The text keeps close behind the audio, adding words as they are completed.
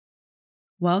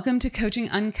Welcome to Coaching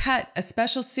Uncut, a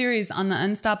special series on the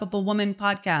Unstoppable Woman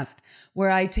podcast, where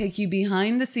I take you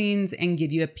behind the scenes and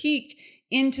give you a peek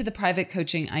into the private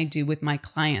coaching I do with my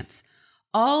clients.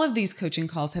 All of these coaching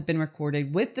calls have been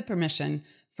recorded with the permission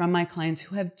from my clients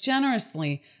who have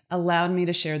generously allowed me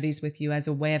to share these with you as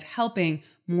a way of helping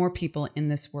more people in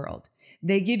this world.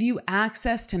 They give you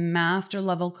access to master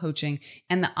level coaching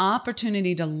and the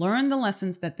opportunity to learn the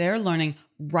lessons that they're learning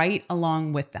right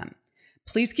along with them.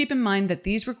 Please keep in mind that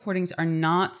these recordings are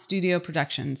not studio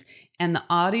productions and the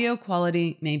audio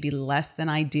quality may be less than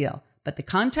ideal, but the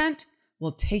content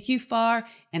will take you far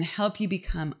and help you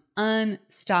become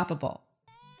unstoppable.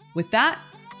 With that,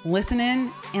 listen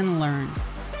in and learn.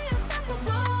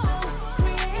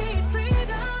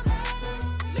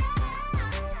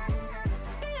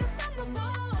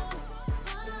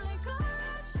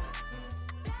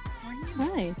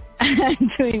 Hi,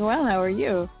 I'm doing well. How are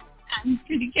you? I'm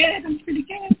pretty good.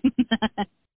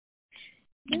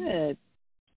 Good.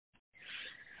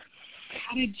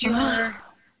 How did your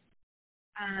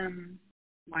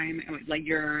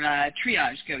your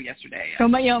triage go yesterday? So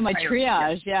my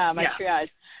triage,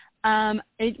 triage.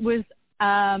 It was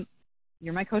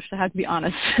you're my coach, so I have to be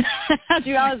honest. I have to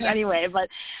be honest anyway, but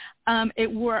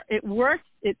it worked. It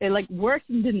worked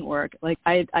and didn't work. Like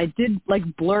I did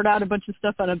blurt out a bunch of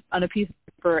stuff on a piece of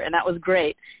paper, and that was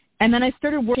great. And then I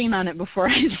started working on it before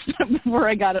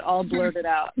I got it all blurted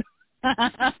out.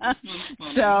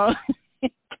 So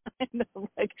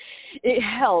it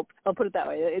helped. I'll put it that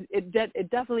way. It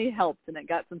definitely helped, and it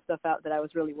got some stuff out that I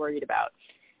was really worried about.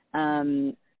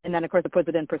 And then of course it puts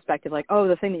it in perspective,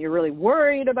 the thing that you're really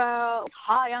worried about,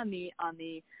 high on the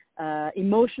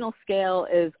emotional scale,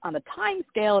 is on the time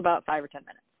scale about 5 or 10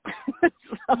 minutes.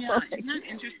 So, yeah, isn't that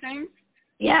interesting?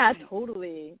 Yeah,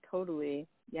 totally.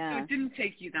 Yeah. So it didn't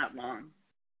take you that long.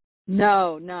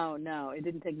 No. It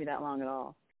didn't take me that long at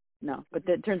all. No, but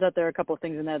it turns out there are a couple of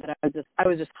things in there that I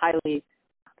was just highly.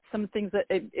 Some things that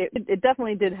it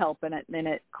definitely did help, and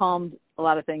it calmed a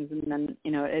lot of things, and then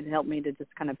it helped me to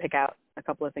just kind of pick out a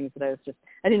couple of things that I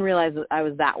didn't realize that I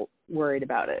was that worried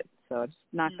about it. So I just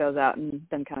knocked those out, and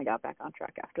then kind of got back on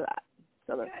track after that.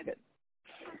 So that's good.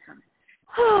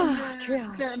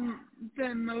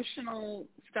 The emotional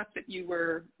stuff the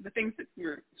things that you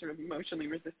were sort of emotionally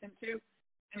resistant to,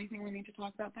 anything we need to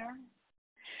talk about there?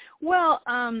 Well,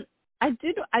 I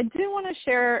did want to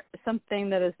share something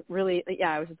that is really,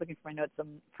 I was just looking for my notes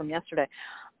from yesterday.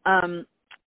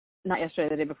 Not yesterday,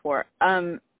 the day before.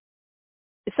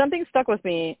 Something stuck with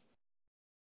me.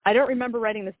 I don't remember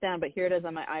writing this down, but here it is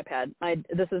on my iPad.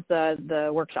 This is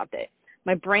the workshop day.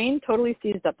 My brain totally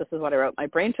seized up. This is what I wrote. My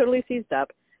brain totally seized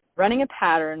up, running a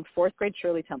pattern, 4th grade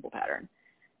Shirley Temple pattern.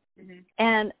 Mm-hmm.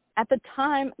 And at the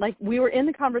time, we were in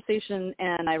the conversation,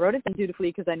 and I wrote it down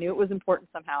dutifully because I knew it was important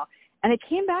somehow. And I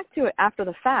came back to it after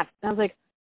the fact, and I was like,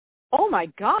 oh my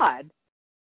God,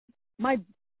 my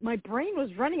brain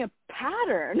was running a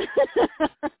pattern.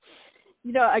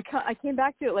 I came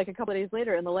back to it a couple of days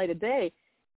later in the light of day,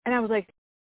 and I was like,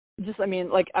 as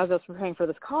I was preparing for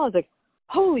this call, I was like,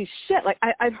 holy shit,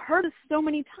 I've heard it so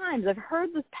many times. I've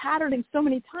heard this patterning so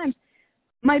many times.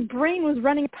 My brain was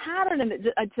running a pattern, and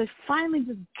I just finally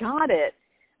just got it.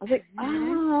 I was like,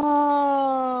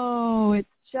 oh, it's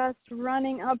just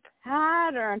running a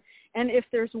pattern. And if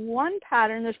there's one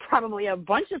pattern, there's probably a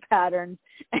bunch of patterns.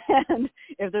 And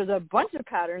if there's a bunch of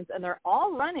patterns and they're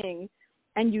all running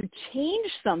and you change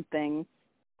something,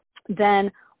 then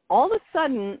all of a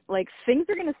sudden, things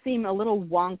are going to seem a little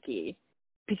wonky.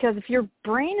 Because if your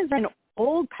brain is in an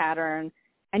old pattern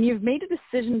and you've made a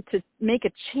decision to make a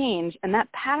change and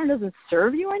that pattern doesn't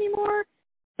serve you anymore,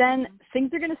 then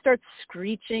things are going to start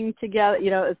screeching together.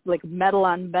 It's like metal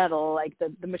on metal.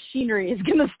 The machinery is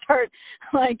going to start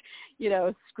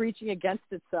screeching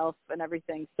against itself and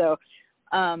everything. So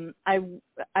I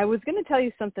was going to tell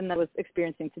you something that I was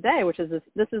experiencing today, which is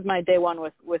this is my day one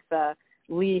with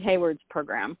Lee Hayward's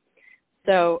program.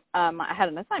 So I had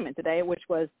an assignment today, which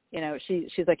was,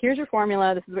 she's like, here's your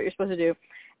formula. This is what you're supposed to do.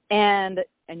 And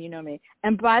you know me.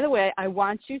 And by the way, I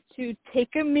want you to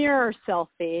take a mirror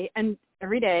selfie and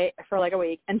every day for a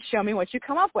week and show me what you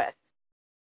come up with.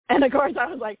 And of course I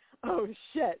was like, oh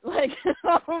shit,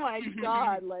 oh my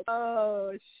God,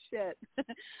 oh shit.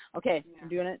 Okay, yeah. I'm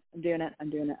doing it.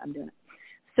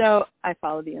 So I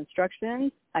followed the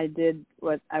instructions. I did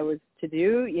what I was to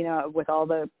do, with all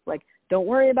the, don't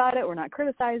worry about it. We're not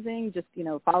criticizing. Just,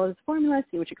 follow this formula,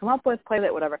 see what you come up with, play with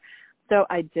it, whatever. So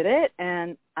I did it,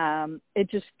 and it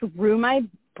just threw my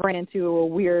brain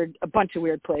into a bunch of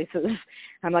weird places.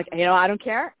 I'm like, I don't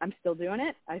care. I'm still doing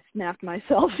it. I snapped my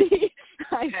selfie.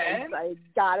 I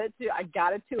got it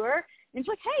to her, And she's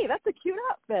like, hey, that's a cute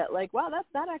outfit. Like, wow,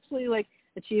 that actually like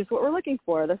achieves what we're looking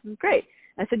for. This is great.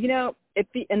 I said,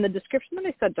 and the description that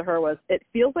I said to her was, it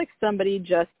feels like somebody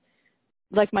just,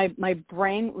 like my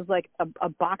brain was like a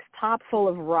box top full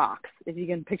of rocks, if you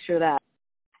can picture that.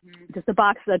 Mm-hmm. Just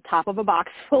the top of a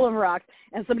box full of rocks,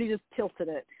 and somebody just tilted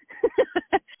it.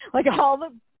 Like all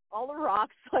the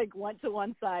rocks like went to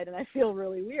one side, and I feel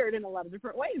really weird in a lot of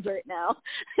different ways right now.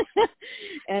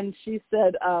 And she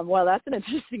said, well, that's an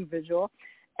interesting visual.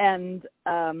 And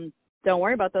don't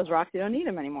worry about those rocks. You don't need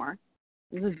them anymore.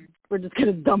 We're just going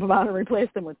to dump them out and replace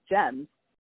them with gems.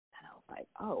 And I was like,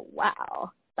 oh,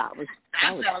 wow. That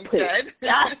sounds pretty, good.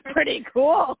 That's pretty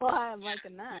cool. I'm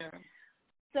liking that. Yeah.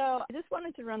 So I just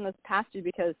wanted to run this past you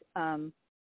because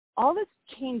all this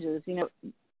changes.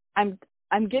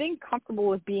 I'm getting comfortable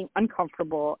with being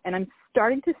uncomfortable, and I'm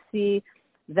starting to see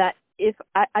that if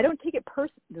I don't take it does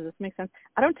this make sense?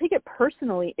 I don't take it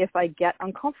personally if I get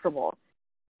uncomfortable,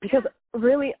 because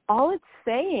really all it's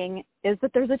saying is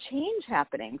that there's a change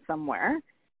happening somewhere,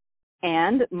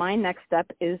 and my next step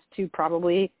is to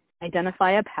probably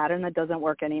identify a pattern that doesn't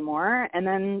work anymore, and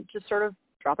then just sort of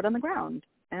drop it on the ground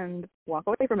and walk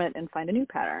away from it and find a new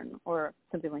pattern or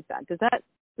something like that. Does that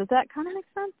kind of make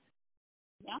sense?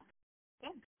 Yeah.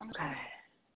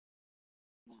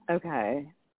 Okay.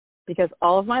 Because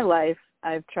all of my life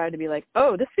I've tried to be like,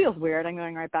 oh, this feels weird. I'm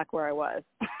going right back where I was.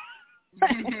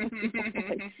 Like,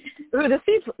 ooh,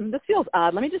 this feels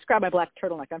odd. Let me just grab my black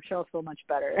turtleneck. I'm sure I'll feel much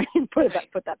better and put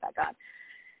that back on.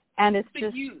 And it's but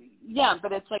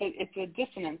but it's like it's a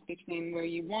dissonance between where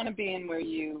you want to be and where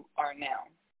you are now.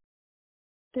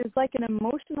 There's like an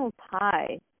emotional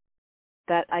tie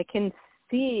that I can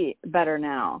see better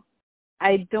now.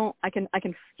 I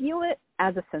can feel it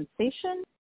as a sensation,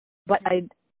 but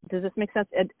does this make sense?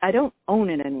 I don't own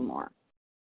it anymore.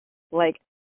 Like,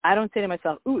 I don't say to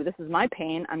myself, ooh, this is my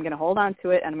pain. I'm going to hold on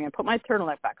to it, and I'm going to put my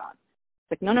turtleneck back on.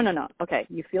 It's like, no. Okay,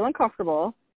 you feel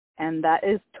uncomfortable, and that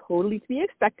is totally to be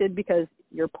expected because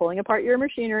you're pulling apart your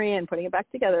machinery and putting it back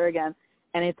together again,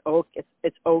 and it's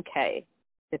okay.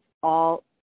 It's all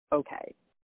okay.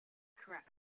 Correct.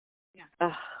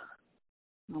 Yeah.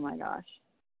 Oh my gosh.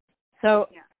 So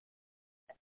yeah.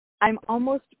 I'm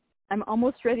almost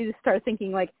ready to start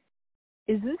thinking, like,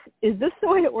 is this the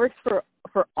way it works for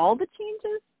all the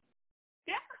changes?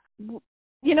 Yeah.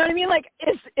 You know what I mean? Like,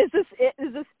 is this it?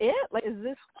 Is this it? Like, is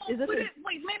this? Wait,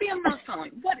 maybe I'm not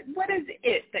following. What is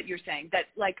it that you're saying? That,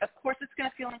 like, of course it's going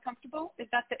to feel uncomfortable? Is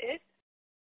that the it?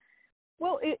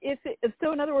 Well,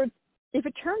 so in other words, if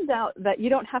it turns out that you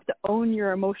don't have to own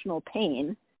your emotional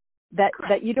pain, that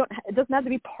you don't, it doesn't have to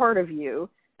be part of you,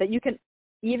 that you can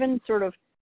even sort of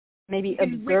maybe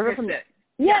observe it from it.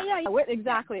 Yeah.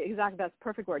 Exactly. That's a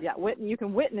perfect word. Yeah, you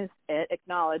can witness it,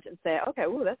 acknowledge, and say, okay,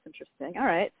 ooh, that's interesting. All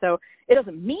right, so it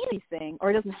doesn't mean anything, or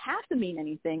it doesn't have to mean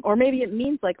anything, or maybe it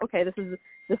means like, okay, this is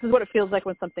what it feels like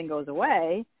when something goes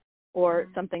away, or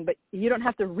something. But you don't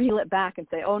have to reel it back and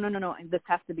say, oh no, this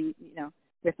has to be,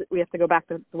 we have to go back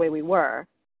to the way we were.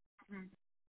 Mm-hmm.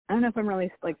 I don't know if I'm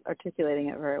really like articulating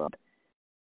it very well.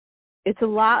 It's a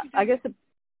lot. I guess.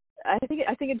 I think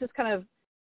it just kind of.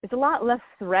 It's a lot less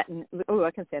threatening. Oh,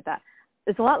 I can say that.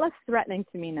 It's a lot less threatening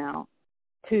to me now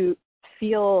to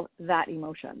feel that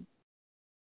emotion.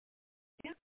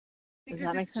 Yeah. Does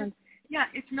that make sense?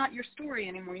 It's not your story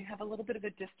anymore. You have a little bit of a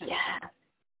distance. Yeah.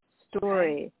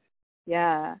 Story. Okay.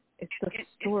 Yeah. It's the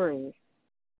story.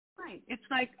 Right. It's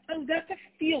like, oh, that's a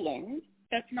feeling.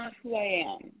 That's not who I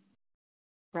am.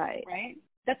 Right. Right?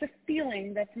 That's a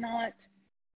feeling. That's not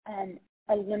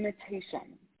a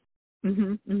limitation.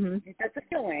 That's a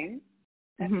feeling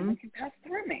that feeling can pass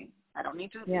through me. I don't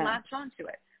need to latch onto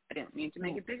it. I don't need to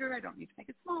make it bigger. I don't need to make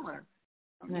it smaller.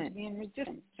 I don't need to be in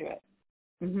resistance to it.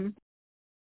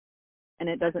 And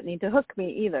it doesn't need to hook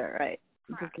me either, right?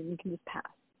 You can just pass.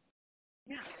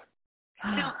 Yeah.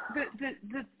 Now,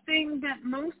 the thing that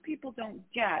most people don't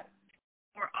get,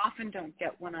 or often don't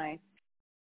get when I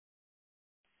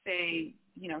say,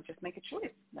 just make a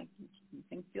choice. Like, you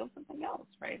can feel something else,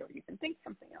 right? Or you can think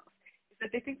something else. That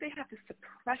they think they have to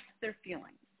suppress their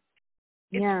feelings.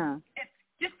 It's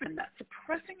different than that.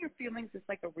 Suppressing your feelings is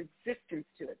like a resistance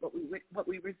to it. What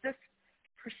we resist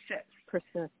persists.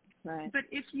 Right. But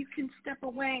if you can step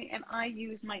away, and I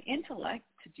use my intellect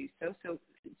to do so,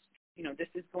 this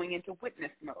is going into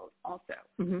witness mode also.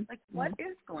 Like, what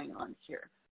is going on here?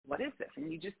 What is this?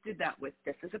 And you just did that with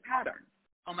this is a pattern.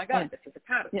 Oh my God, this is a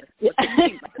pattern. This is what you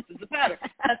mean, but this is a pattern.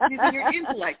 That's using your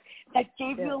intellect. That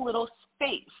gave you a little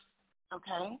space.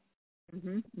 Okay.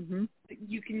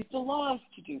 You can use the laws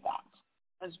to do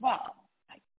that as well.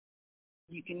 Like,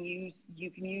 you can use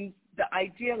the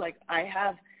idea, like, I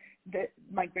have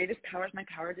my greatest power is my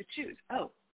power to choose.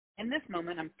 Oh, in this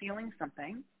moment, I'm feeling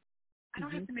something. I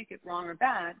don't have to make it wrong or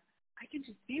bad. I can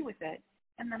just be with it,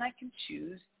 and then I can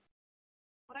choose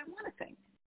what I want to think.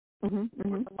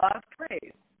 With a lot of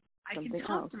praise, I can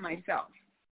talk to myself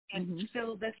and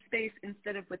fill this space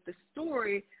instead of with the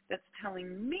story that's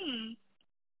telling me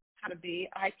how to be.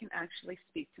 I can actually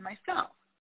speak to myself.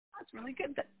 That's really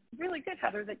good. Really good,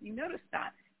 Heather, that you noticed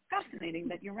that. Fascinating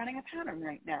that you're running a pattern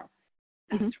right now.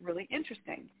 That's really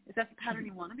interesting. Is that the pattern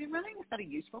you want to be running? Is that a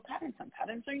useful pattern? Some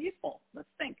patterns are useful. Let's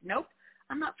think. Nope,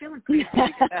 I'm not feeling pretty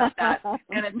good about that.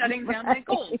 And it's shutting down my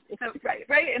goals. So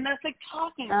right, and that's like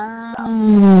talking.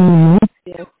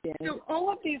 Yes. So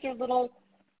all of these are little.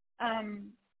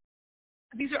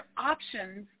 These are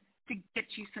options to get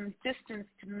you some distance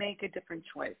to make a different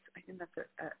choice. I think that's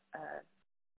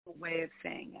a way of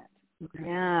saying it. Okay?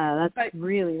 Yeah, that's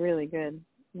really, really good.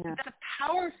 Yeah. That's a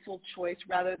powerful choice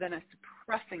rather than a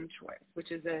suppressing choice,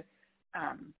 which is a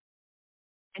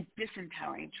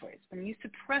disempowering choice. When you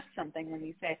suppress something, when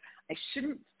you say, I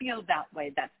shouldn't feel that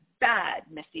way, that's bad,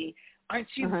 Missy. Aren't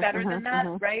you better than that,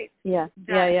 right? Yeah,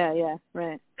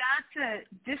 right. That's a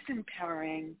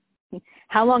disempowering.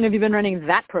 How long have you been running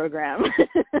that program?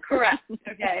 Correct.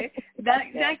 Okay. That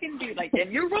can be like,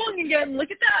 and you're wrong again.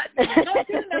 Look at that. You're not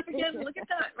good enough again. Look at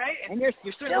that. Right. And you're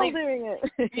still doing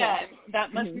it. Yeah.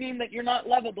 That must mean that you're not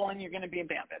lovable and you're going to be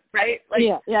abandoned. Right. Like,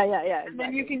 yeah. Exactly. And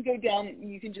then you can go down.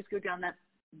 You can just go down that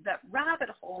rabbit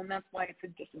hole, and that's why it's a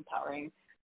disempowering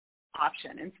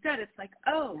option. Instead, it's like,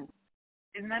 oh,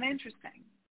 isn't that interesting?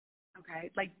 Okay.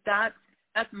 Like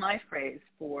that's my phrase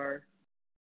for.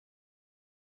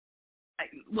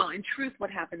 Well, in truth,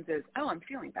 what happens is, oh, I'm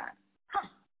feeling bad. Huh.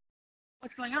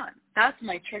 What's going on? That's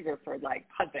my trigger for like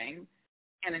puzzing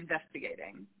and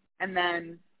investigating. And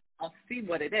then I'll see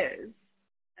what it is.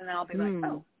 And then I'll be like,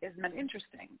 oh, isn't that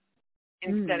interesting?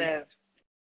 Instead of,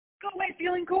 go away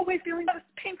feeling, that was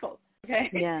painful. Okay?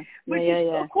 Yeah. Which is,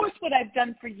 of course, what I've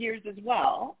done for years as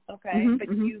well. Okay?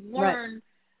 But you learn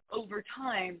over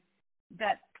time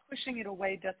that pushing it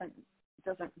away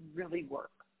doesn't really work.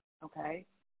 Okay?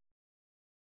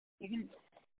 You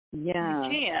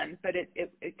can, but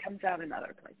it comes out in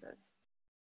other places.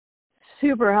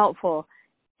 Super helpful.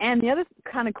 And the other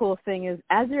kind of cool thing is,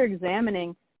 as you're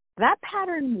examining, that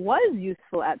pattern was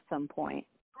useful at some point.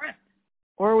 Correct.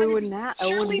 Or we wouldn't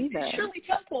be there. Shirley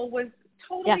Temple was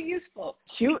totally useful.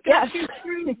 You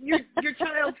through your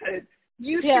childhood.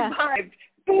 You survived.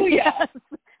 Booyah. Yes.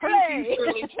 Thank you,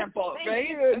 Shirley Temple. Thank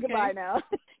you. Okay. Goodbye now.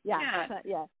 Yeah.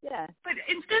 But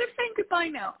instead of saying goodbye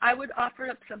now, I would offer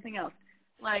up something else.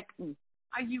 Like,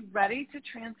 are you ready to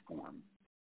transform?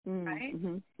 Right?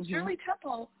 Shirley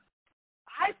Temple,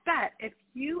 I bet if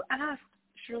you asked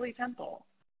Shirley Temple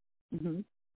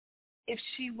if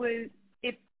she was,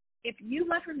 if you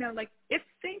let her know, like, it's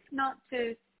safe not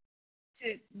to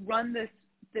run this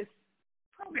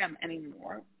program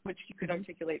anymore, which you could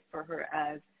articulate for her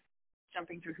as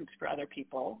jumping through hoops for other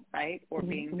people, right? Or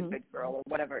being the good girl or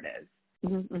whatever it is.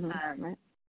 Right.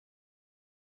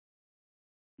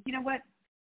 You know what?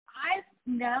 I've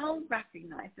now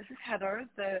recognized, this is Heather,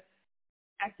 the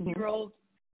X-year-old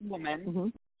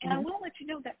woman, and I want to let you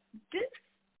know that this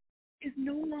is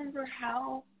no longer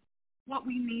what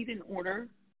we need in order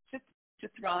to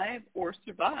thrive or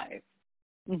survive.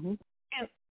 And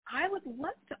I would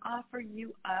love to offer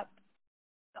you up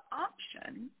the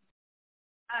option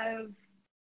of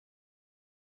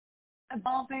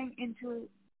evolving into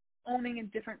owning a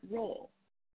different role,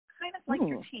 kind of like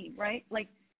your team, right? Like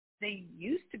they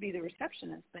used to be the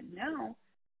receptionist, but now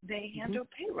they handle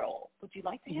payroll. Would you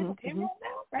like to handle payroll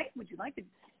now, right? Would you like a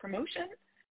promotion,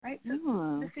 right? So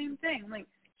the same thing. Like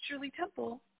Shirley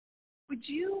Temple,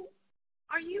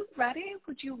 are you ready?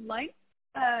 Would you like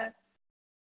to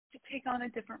take on a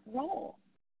different role?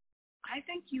 I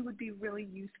think you would be really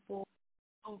useful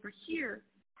over here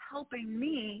helping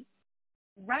me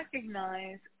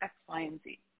recognize X, Y, and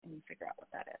Z and figure out what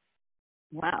that is.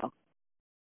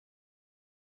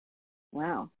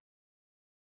 Wow.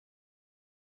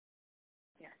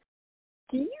 Yeah.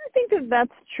 Do you think that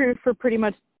that's true for pretty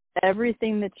much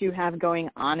everything that you have going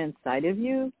on inside of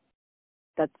you?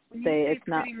 That's when say you say it's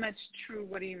not pretty much true.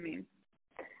 What do you mean?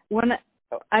 When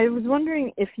I was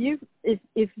wondering if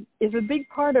a big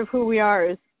part of who we are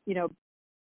is, you know,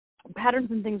 patterns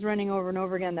and things running over and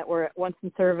over again that were once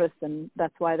in service, and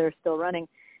that's why they're still running.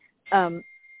 Do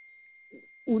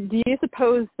you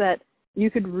suppose that you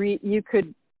could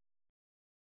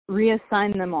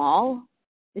reassign them all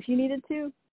if you needed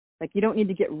to? Like you don't need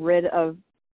to get rid of.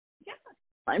 Yeah.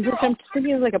 I'm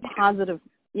thinking of like a positive.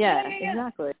 Yeah.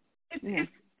 Exactly.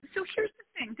 So here's the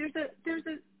thing. There's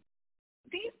a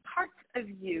these parts of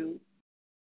you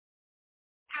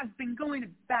have been going to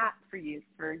bat for you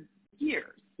for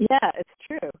years. Yeah, it's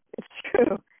true. It's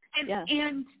true. And yeah.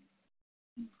 and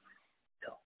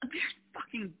they're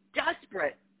fucking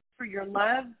desperate for your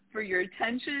love, for your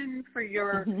attention, for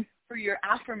your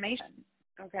affirmation.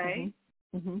 Okay?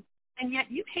 Mm-hmm. And yet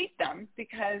you hate them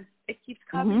because it keeps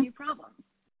causing you problems.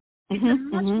 It's a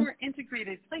much more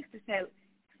integrated place to say,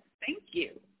 thank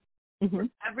you for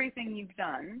everything you've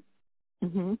done.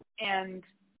 And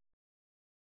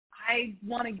I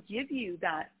want to give you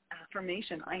that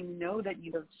affirmation. I know that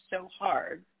you worked so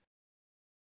hard.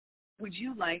 Would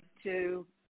you like to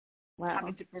have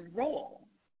a different role?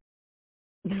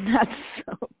 That's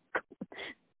so cool.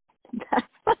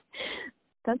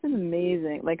 That's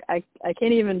amazing. Like I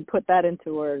can't even put that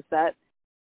into words. That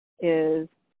is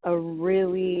a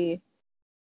really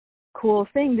cool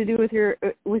thing to do with your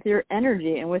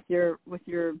energy and with your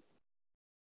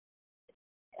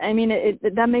I mean,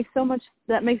 that makes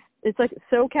it's like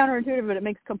so counterintuitive, but it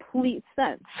makes complete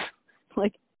sense.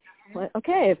 Like,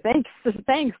 okay, thanks.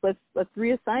 Let's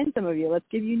reassign some of you. Let's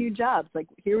give you new jobs. Like,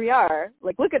 here we are.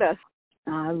 Like, look at us.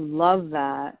 I love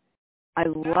that. I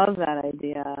love that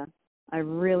idea. I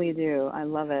really do. I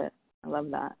love it. I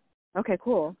love that. Okay,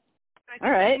 cool. I think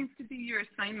all right. That seems to be your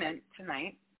assignment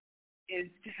tonight, is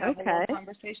to have a little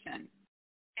conversation.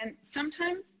 And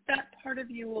sometimes that part of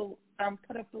you will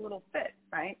put up a little fit,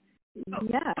 right?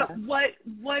 Yeah. But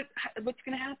what's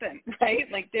going to happen,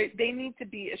 right? Like they need to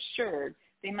be assured.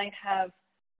 They might have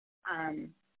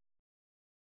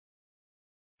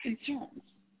concerns,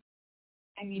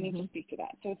 and you need to speak to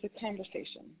that. So it's a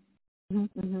conversation.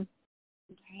 Mm-hmm.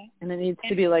 Okay. And it needs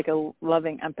to be like a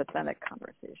loving, empathetic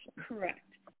conversation. Correct.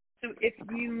 So if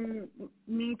you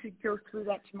need to go through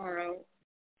that tomorrow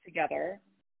together,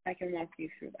 I can walk you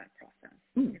through that process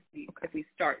if we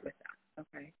start with that.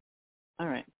 Okay. All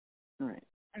right.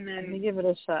 And then let me give it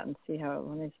a shot and see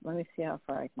let me see how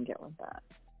far I can get with that.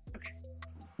 Okay.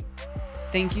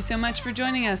 Thank you so much for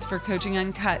joining us for Coaching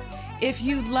Uncut. If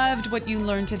you loved what you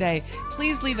learned today,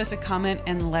 please leave us a comment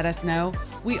and let us know.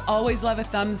 We always love a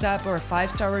thumbs up or a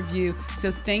 5-star review,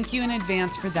 so thank you in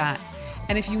advance for that.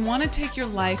 And if you want to take your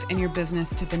life and your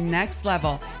business to the next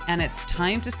level and it's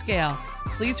time to scale,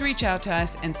 please reach out to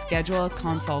us and schedule a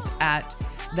consult at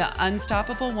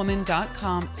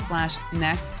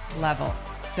theunstoppablewoman.com/next level.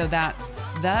 So that's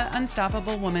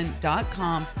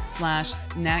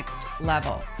theunstoppablewoman.com/next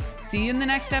level. See you in the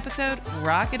next episode.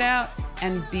 Rock it out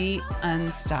and be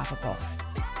unstoppable.